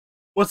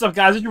What's up,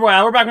 guys? It's your boy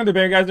Al. We're back with the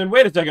Bear, guys. And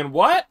wait a second,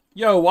 what?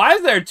 Yo, why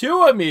is there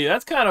two of me?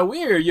 That's kind of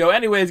weird. Yo,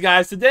 anyways,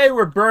 guys, today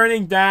we're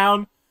burning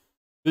down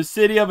the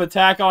city of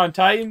Attack on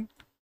Titan.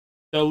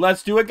 So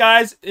let's do it,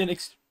 guys, in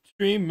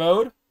extreme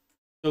mode.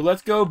 So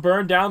let's go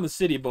burn down the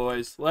city,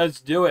 boys. Let's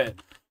do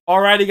it.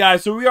 Alrighty,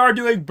 guys. So we are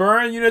doing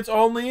burn units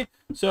only.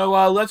 So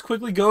let's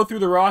quickly go through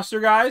the roster,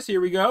 guys. Here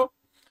we go.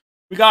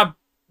 We got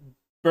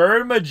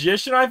Bird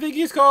Magician, I think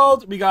he's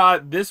called. We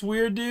got this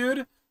weird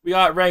dude. We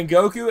got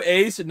Rengoku,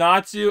 Ace,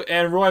 Natsu,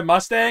 and Roy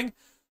Mustang.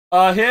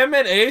 Him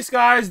and Ace,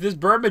 guys, this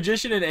Bird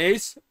Magician and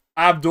Ace,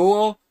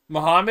 Abdul,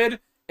 Muhammad,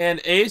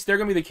 and Ace, they're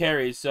going to be the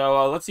carries.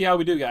 So let's see how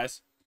we do,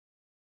 guys.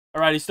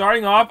 Alrighty,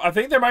 starting off, I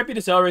think there might be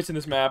decelerates in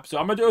this map. So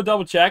I'm going to do a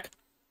double check.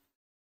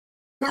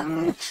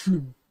 And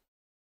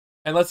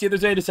let's see if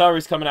there's any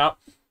decelerates coming out.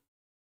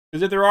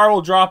 Because if there are,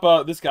 we'll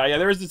drop this guy. Yeah,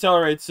 there is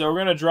decelerates. So we're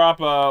going to drop,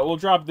 we'll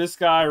drop this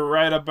guy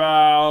right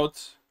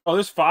about... Oh,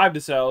 there's 5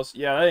 decels.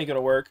 Yeah, that ain't going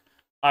to work.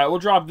 Alright, we'll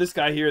drop this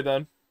guy here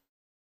then.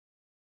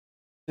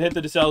 Hit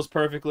the decels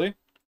perfectly.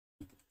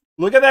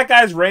 Look at that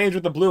guy's range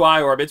with the blue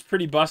eye orb. It's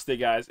pretty busted,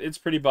 guys. It's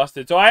pretty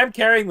busted. So I am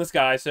carrying this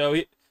guy. So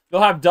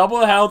he'll have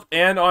double health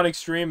and on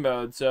extreme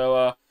mode.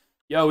 So,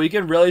 yo, we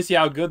can really see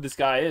how good this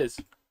guy is.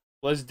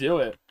 Let's do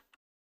it.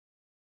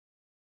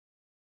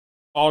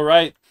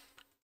 Alright.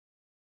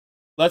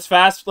 Let's see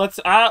how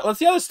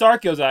the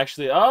start goes,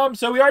 actually.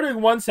 So we are doing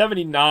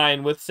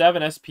 179 with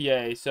 7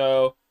 SPA.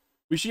 So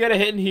we should get a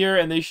hit in here,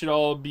 and they should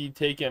all be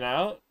taken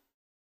out.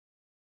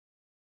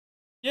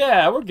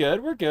 Yeah, we're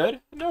good. We're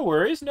good. No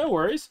worries. No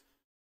worries.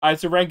 All right,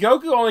 so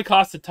Rengoku only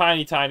costs a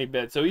tiny, tiny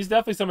bit. So he's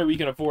definitely something we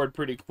can afford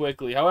pretty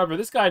quickly. However,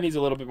 this guy needs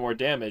a little bit more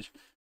damage.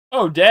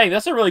 Oh, dang.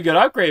 That's a really good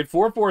upgrade.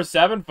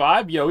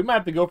 4475. Yo, we might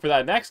have to go for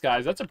that next,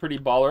 guys. That's a pretty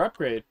baller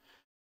upgrade.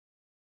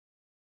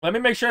 Let me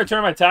make sure I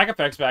turn my attack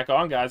effects back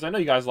on, guys. I know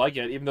you guys like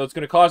it, even though it's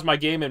going to cause my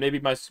game and maybe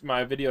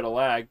my video to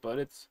lag. But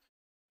it's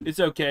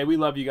okay. We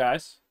love you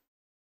guys.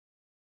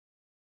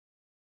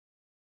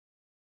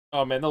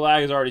 Oh, man, the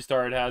lag has already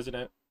started, hasn't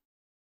it?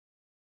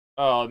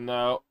 Oh,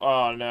 no.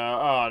 Oh, no.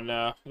 Oh,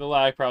 no. The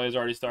lag probably has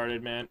already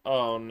started, man.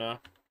 Oh, no.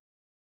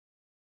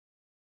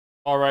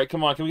 All right,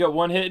 come on. Can we get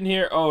one hit in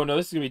here? Oh, no,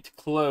 this is going to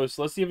be close.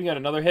 Let's see if we can get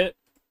another hit.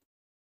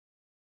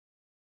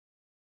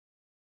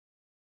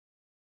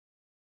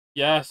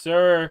 Yes,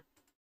 sir.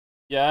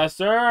 Yes,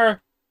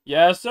 sir.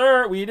 Yes,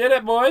 sir. We did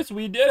it, boys.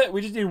 We did it.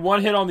 We just need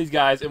one hit on these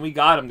guys, and we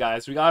got them,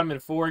 guys. We got them in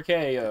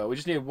 4K. We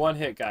just need one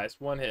hit, guys.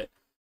 One hit.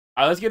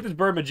 All right, let's get this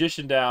Bird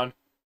Magician down.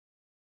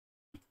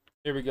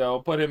 Here we go.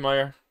 Put him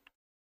there.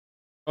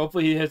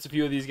 Hopefully he hits a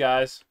few of these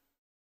guys.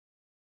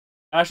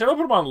 Actually, I'm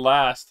going to put him on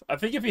last. I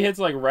think if he hits,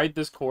 like, right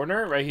this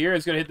corner, right here,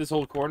 it's going to hit this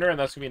whole corner, and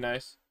that's going to be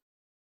nice.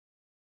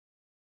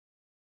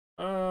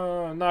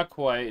 Not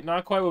quite.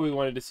 Not quite what we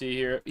wanted to see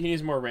here. He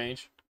needs more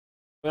range.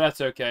 But that's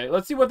okay.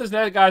 Let's see what this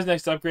guy's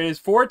next upgrade is.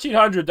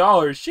 $1,400.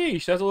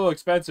 Sheesh, that's a little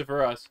expensive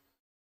for us.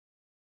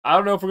 I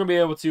don't know if we're going to be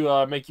able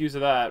to make use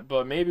of that,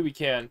 but maybe we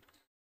can.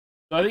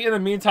 So I think in the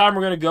meantime,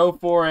 we're going to go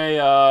for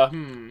a,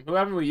 who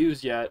haven't we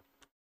used yet?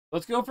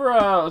 Let's go for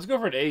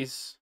an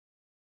Ace.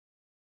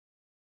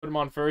 Put him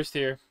on first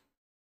here.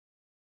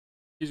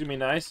 He's going to be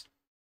nice.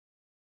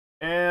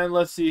 And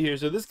let's see here.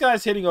 So this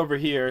guy's hitting over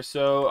here.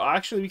 So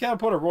actually, we kind of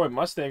put a Roy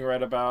Mustang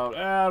right about.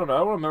 I don't know. I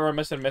don't remember I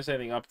mess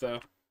anything up though.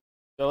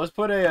 So let's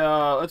put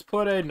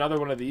another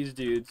one of these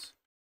dudes.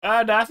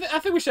 No, I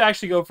think we should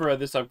actually go for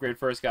this upgrade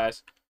first,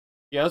 guys.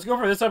 Yeah, let's go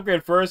for this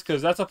upgrade first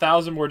because that's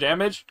 1,000 more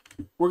damage.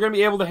 We're gonna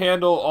be able to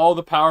handle all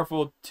the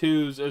powerful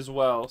 2s as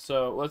well.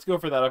 So let's go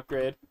for that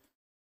upgrade,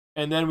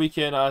 and then we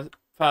can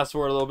fast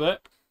forward a little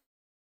bit.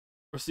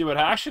 Or see what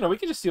actually. No, we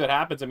can just see what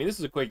happens. I mean, this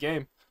is a quick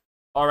game.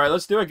 All right,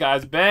 let's do it,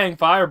 guys. Bang,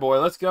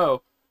 Fireboy, let's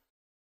go.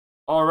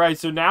 All right,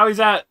 so now he's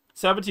at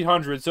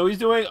 1,700. So he's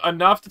doing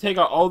enough to take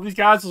out all these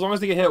guys as long as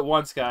they get hit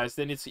once, guys.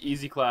 Then it's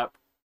easy clap.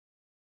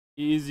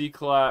 Easy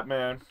clap,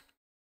 man.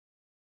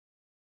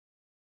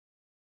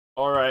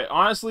 All right,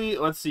 honestly,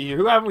 let's see here.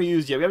 Who haven't we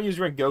used yet? We haven't used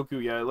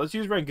Rengoku yet. Let's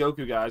use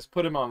Rengoku, guys.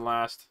 Put him on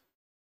last.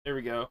 There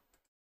we go.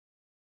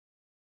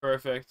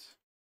 Perfect.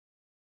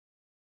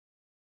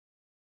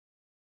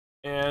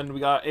 And we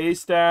got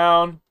Ace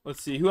down.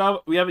 Let's see.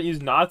 We haven't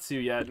used Natsu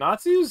yet.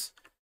 Natsu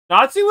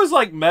was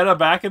like meta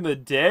back in the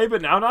day,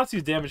 but now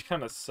Natsu's damage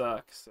kind of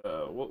sucks.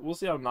 So we'll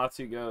see how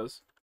Natsu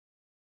goes.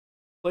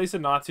 Place a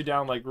Natsu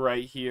down like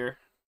right here.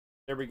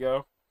 There we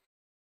go.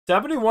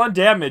 71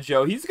 damage,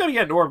 yo. He's gonna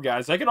get an orb,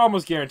 guys. I can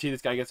almost guarantee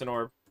this guy gets an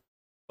orb.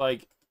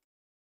 Like,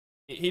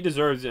 he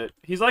deserves it.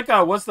 He's like,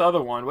 what's the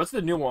other one? What's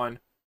the new one?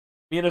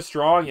 Mina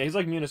Strong? Yeah, he's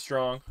like Mina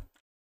Strong.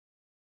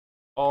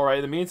 Alright,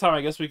 in the meantime,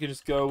 I guess we could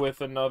just go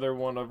with another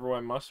one of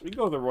Roy Mustang. We can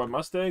go with the Roy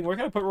Mustang. Where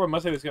can I put Roy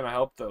Mustang that's going to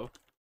help, though?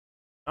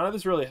 None of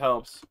this really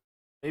helps.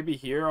 Maybe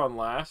here on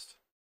last?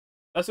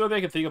 That's the only thing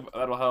I can think of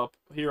that'll help.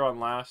 Here on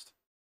last.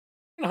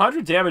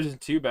 100 damage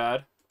isn't too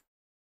bad.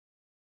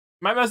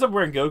 Might mess up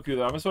wearing Goku,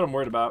 though. That's what I'm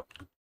worried about.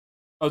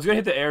 Oh, it's going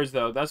to hit the airs,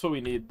 though. That's what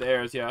we need. The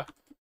airs, yeah.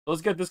 So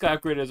let's get this guy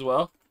upgraded as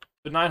well.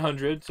 So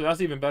 900. So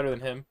that's even better than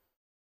him.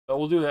 But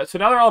we'll do that. So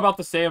now they're all about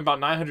the same, about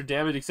 900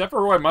 damage, except for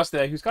Roy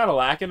Mustang, who's kind of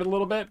lacking it a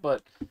little bit,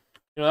 but, you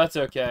know, that's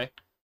okay.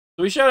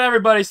 So we showed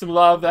everybody some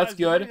love. That's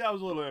good. That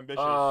was a little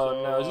ambitious. Oh,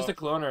 so, no, it's just a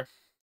cloner.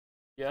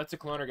 Yeah, that's a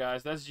cloner,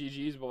 guys. That's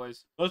GG's,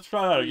 boys. Let's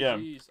try that again.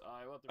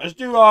 Right, Let's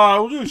do,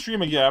 we'll do a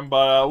stream again,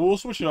 but we'll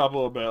switch it up a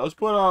little bit. Let's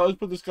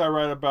put this guy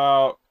right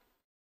about...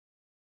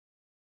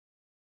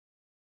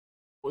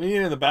 We need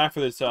it in the back for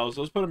this cell, so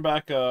let's put him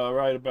back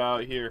right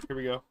about here. Here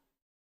we go.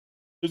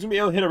 He's gonna be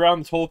able to hit around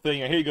this whole thing.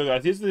 Here you go,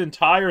 guys. Here's the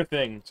entire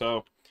thing.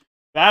 So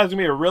that is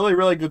gonna be a really,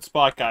 really good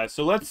spot, guys.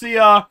 So let's see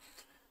if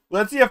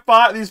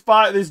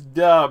these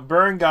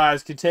burn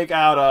guys can take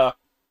out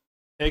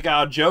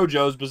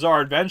JoJo's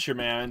Bizarre Adventure,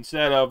 man,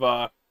 instead of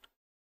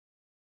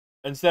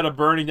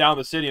burning down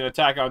the city and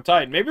Attack on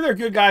Titan. Maybe they're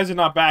good guys and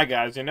not bad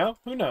guys, you know?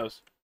 Who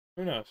knows?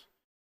 Who knows?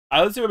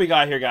 Alright, let's see what we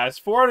got here, guys.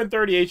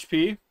 430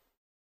 HP.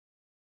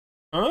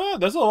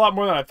 That's a lot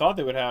more than I thought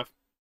they would have.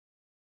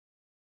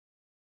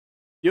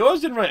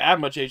 Yolos didn't really add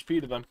much HP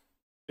to them.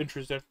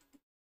 Interesting.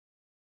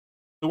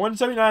 The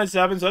 179.7,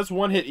 so that's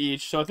one hit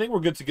each. So I think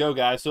we're good to go,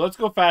 guys. So let's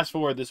go fast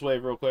forward this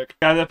wave real quick.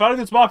 Guys, I found a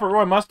good spot for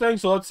Roy Mustang,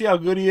 so let's see how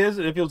good he is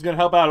and if he's going to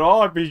help out at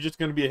all or if he's just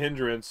going to be a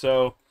hindrance.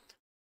 So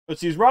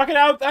let's see. He's rocking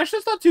out. Actually,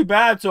 that's not too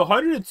bad. So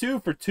 102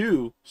 for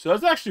 2. So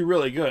that's actually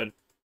really good.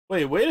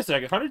 Wait a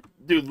second. 100,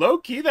 dude, low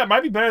key, that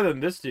might be better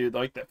than this dude.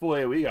 Like that full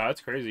AoE guy.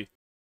 That's crazy.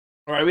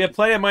 All right, we have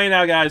plenty of money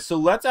now, guys. So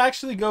let's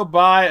actually go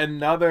buy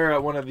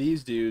another one of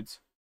these dudes.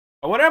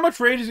 I wonder how much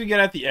ranges we get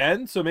at the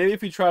end. So maybe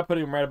if we try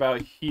putting him right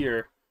about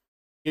here,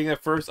 getting a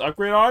first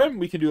upgrade on him,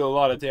 we can do a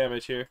lot of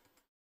damage here.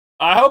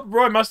 I hope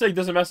Roy Mustang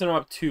doesn't mess him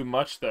up too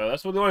much, though.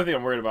 That's the only thing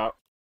I'm worried about.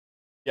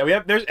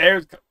 Yeah, there's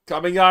airs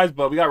coming, guys,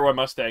 but we got Roy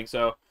Mustang,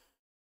 so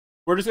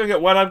we're just gonna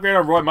get one upgrade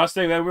on Roy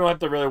Mustang. Then we don't have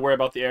to really worry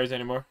about the airs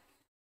anymore.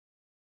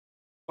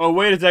 Oh,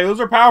 wait a second. Those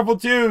are powerful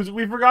 2s.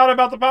 We forgot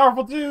about the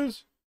powerful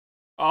 2s.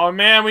 Oh,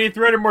 man, we need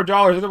 $300 more,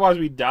 otherwise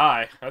we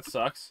die. That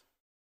sucks.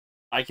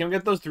 I can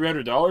get those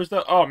 $300,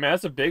 though? Oh, man,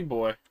 that's a big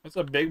boy. That's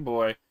a big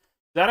boy. Is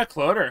that a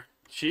cloner?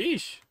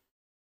 Sheesh.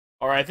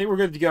 All right, I think we're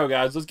good to go,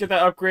 guys. Let's get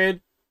that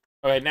upgrade.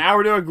 Okay, now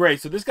we're doing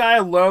great. So this guy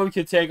alone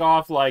can take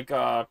off, like,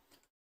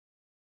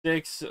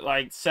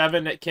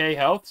 7k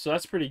health, so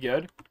that's pretty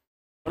good.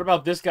 What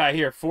about this guy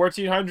here?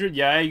 1,400?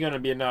 Yeah, ain't gonna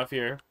be enough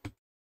here.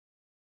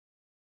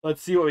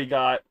 Let's see what we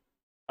got.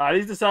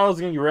 These Decellos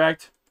are gonna be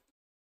wrecked.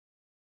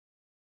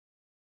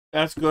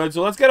 That's good.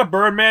 So let's get a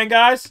Birdman,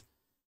 guys.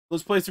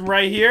 Let's place him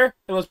right here,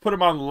 and let's put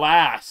him on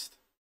last.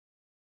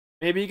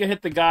 Maybe he can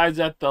hit the guys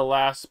at the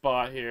last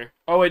spot here.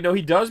 Oh, wait, no,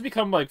 he does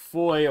become, like,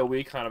 full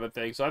AoE kind of a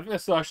thing, so I think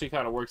that still actually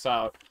kind of works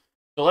out.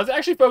 So let's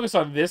actually focus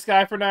on this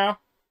guy for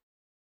now.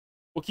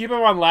 We'll keep him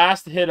on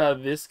last to hit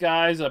this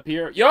guy's up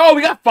here. Yo,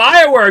 we got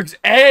fireworks!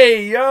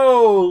 Hey,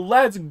 yo,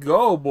 let's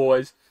go,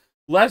 boys.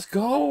 Let's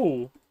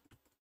go.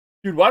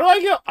 Dude, why do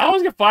I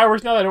always get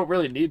fireworks now that I don't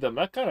really need them?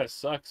 That kind of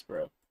sucks,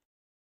 bro.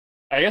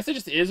 I guess it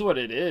just is what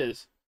it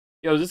is.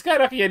 Yo, is this guy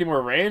not gonna get any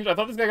more range? I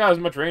thought this guy got as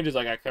much range as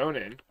I got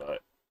Conan,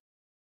 but...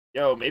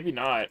 Yo, maybe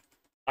not.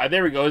 Alright,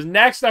 there we go. His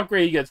next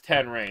upgrade, he gets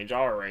 10 range.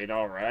 Alright.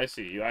 I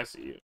see you.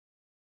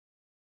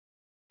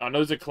 Oh, no,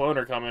 there's a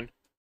cloner coming.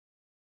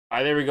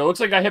 Alright, there we go. Looks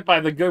like I got hit by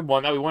the good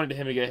one that we wanted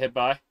him to get hit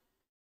by.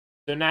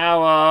 So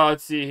now,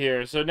 let's see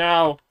here. So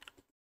now,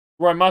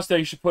 Roy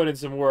Mustang should put in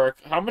some work.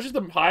 How much does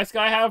the highest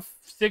guy have?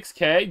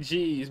 6k?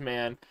 Jeez,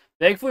 man.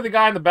 Thankfully, the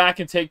guy in the back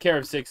can take care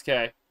of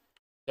 6k.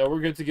 So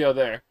we're good to go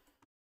there.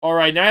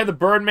 Alright, now I have the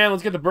Birdman.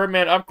 Let's get the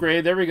Birdman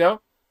upgrade. There we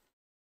go.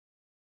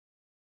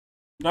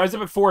 Now he's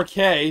up at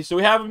 4k. So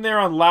we have him there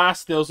on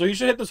last still. So he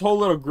should hit this whole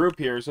little group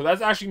here. So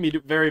that's actually going to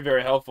be very,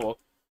 very helpful.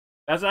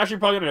 That's actually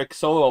probably going to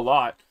solo a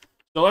lot.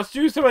 So let's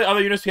do some of the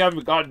other units we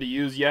haven't gotten to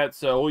use yet.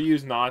 So we'll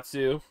use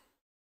Natsu.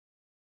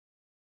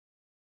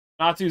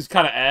 Natsu's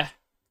kind of eh.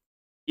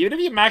 Even if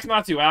you max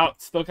Natsu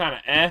out, still kind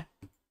of eh.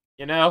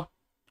 You know?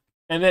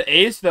 And then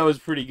Ace, though, is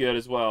pretty good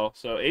as well.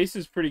 So Ace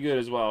is pretty good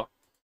as well.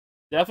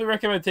 Definitely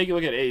recommend taking a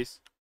look at Ace.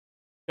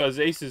 Because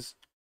Ace is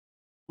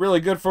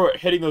really good for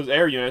hitting those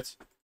air units.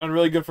 And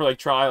really good for, like,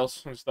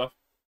 trials and stuff.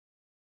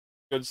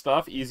 Good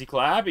stuff. Easy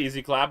clap,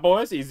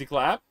 boys. Easy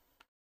clap.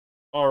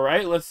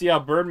 Alright, let's see how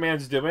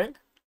Birdman's doing.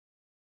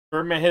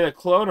 Birdman hit a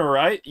cloner,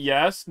 right?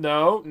 Yes,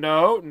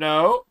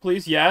 no.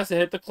 Please, yes, it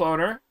hit the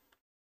cloner.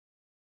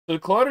 So the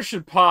cloner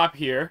should pop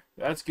here.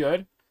 That's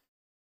good.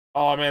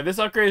 Oh, man, this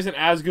upgrade isn't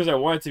as good as I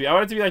want it to be. I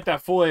want it to be like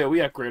that full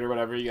AoE upgrade or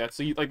whatever you got.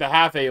 So, like the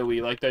half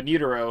AoE, like the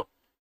Nitro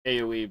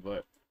AoE,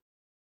 but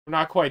we're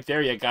not quite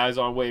there yet, guys,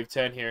 on wave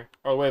 10 here.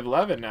 Or wave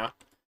 11 now.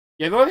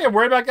 Yeah, the only thing I'm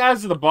worried about,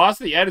 guys, is the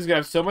boss at the end is going to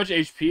have so much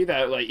HP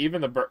that, like,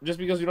 even the just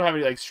because we don't have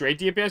any, like, straight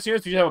DPS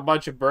units, we just have a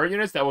bunch of burn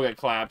units that will get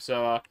clapped.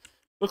 So,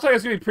 looks like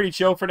it's going to be pretty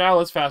chill for now.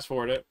 Let's fast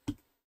forward it.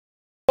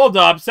 Hold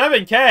up,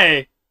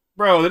 7k?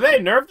 Bro, did they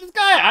nerf this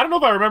guy? I don't know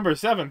if I remember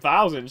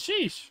 7,000.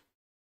 Sheesh.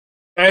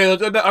 Hey,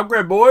 let's get the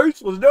upgrade,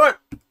 boys. Let's do it.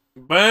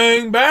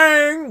 Bang,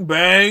 bang,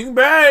 bang,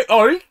 bang.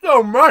 Oh, he's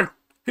so much.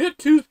 Hit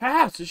 2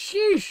 passes.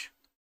 Sheesh.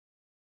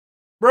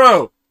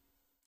 Bro.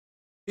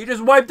 He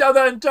just wiped out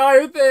that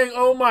entire thing.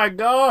 Oh my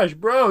gosh,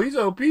 bro. He's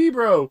OP,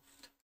 bro.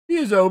 He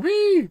is OP.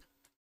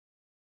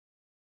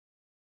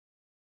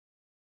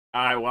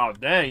 Alright, wow,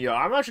 dang, yo.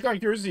 I'm actually kind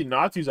of curious to see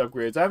Natsu's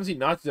upgrades. I haven't seen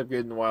Natsu's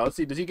upgrade in a while. Let's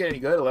see, does he get any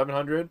good?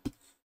 1100?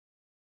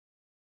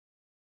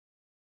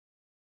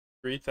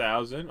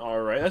 3000.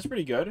 Alright, that's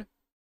pretty good.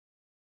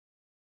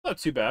 Not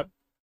too bad.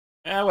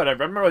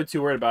 Whatever. I'm not really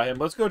too worried about him.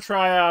 Let's go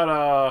try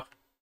out,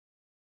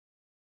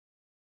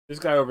 this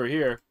guy over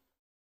here.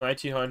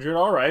 1900.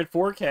 Alright,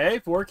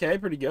 4K.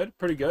 4K, pretty good.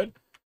 Pretty good.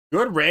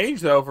 Good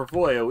range, though, for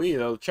full AoE,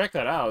 though. Check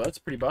that out. That's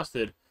pretty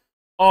busted.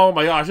 Oh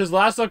my gosh, his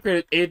last upgrade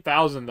at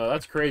 8,000 though.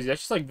 That's crazy.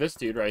 That's just like this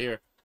dude right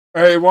here.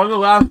 Alright, we're on the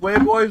last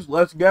wave, boys.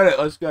 Let's get it.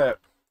 Let's get it.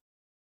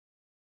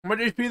 How much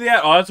HP they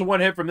at? Oh, that's a one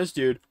hit from this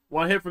dude.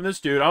 One hit from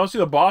this dude. I don't see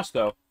the boss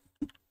though.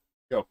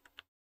 Go.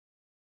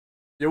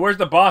 Dude, where's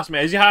the boss,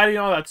 man? Is he hiding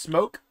all that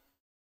smoke?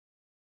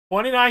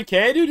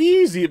 29K, dude.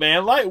 Easy,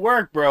 man. Light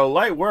work, bro.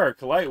 Light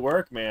work. Light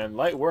work, man.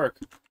 Light work.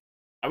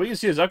 We can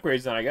see his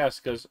upgrades then, I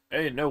guess, because,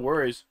 hey, no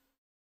worries.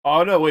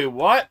 Oh, no, wait,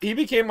 what? He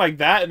became like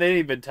that and they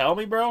didn't even tell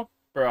me, bro?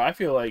 Bro, I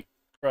feel like,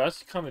 bro,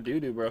 that's kind of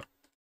doo-doo, bro.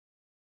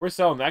 We're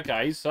selling that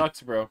guy. He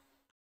sucks, bro.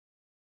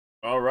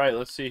 Alright,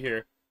 let's see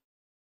here.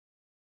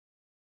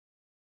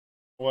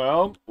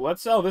 Well,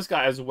 let's sell this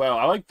guy as well.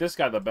 I like this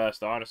guy the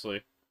best,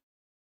 honestly.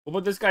 We'll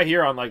put this guy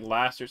here on, like,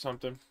 last or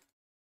something.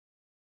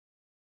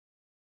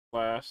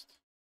 Last.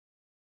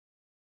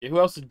 Yeah, who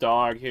else is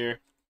dog here?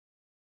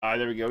 Alright,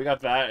 there we go. We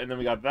got that, and then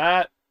we got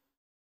that.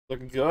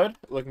 Looking good.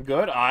 Looking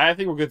good. I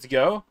think we're good to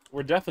go.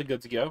 We're definitely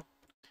good to go.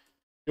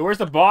 Yo, where's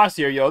the boss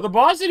here, yo? The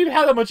boss didn't even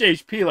have that much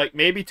HP. Like,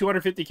 maybe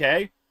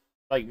 250k?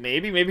 Like,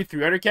 maybe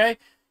 300k?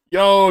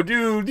 Yo,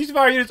 dude, these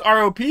fire units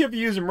are OP if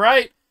you use them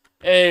right.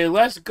 Hey,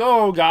 let's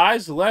go,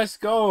 guys. Let's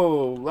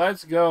go.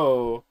 Let's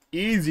go.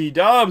 Easy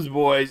dubs,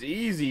 boys.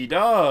 Easy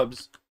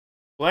dubs.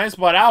 Land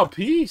spot out.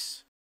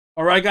 Peace.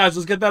 All right, guys,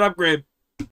 let's get that upgrade.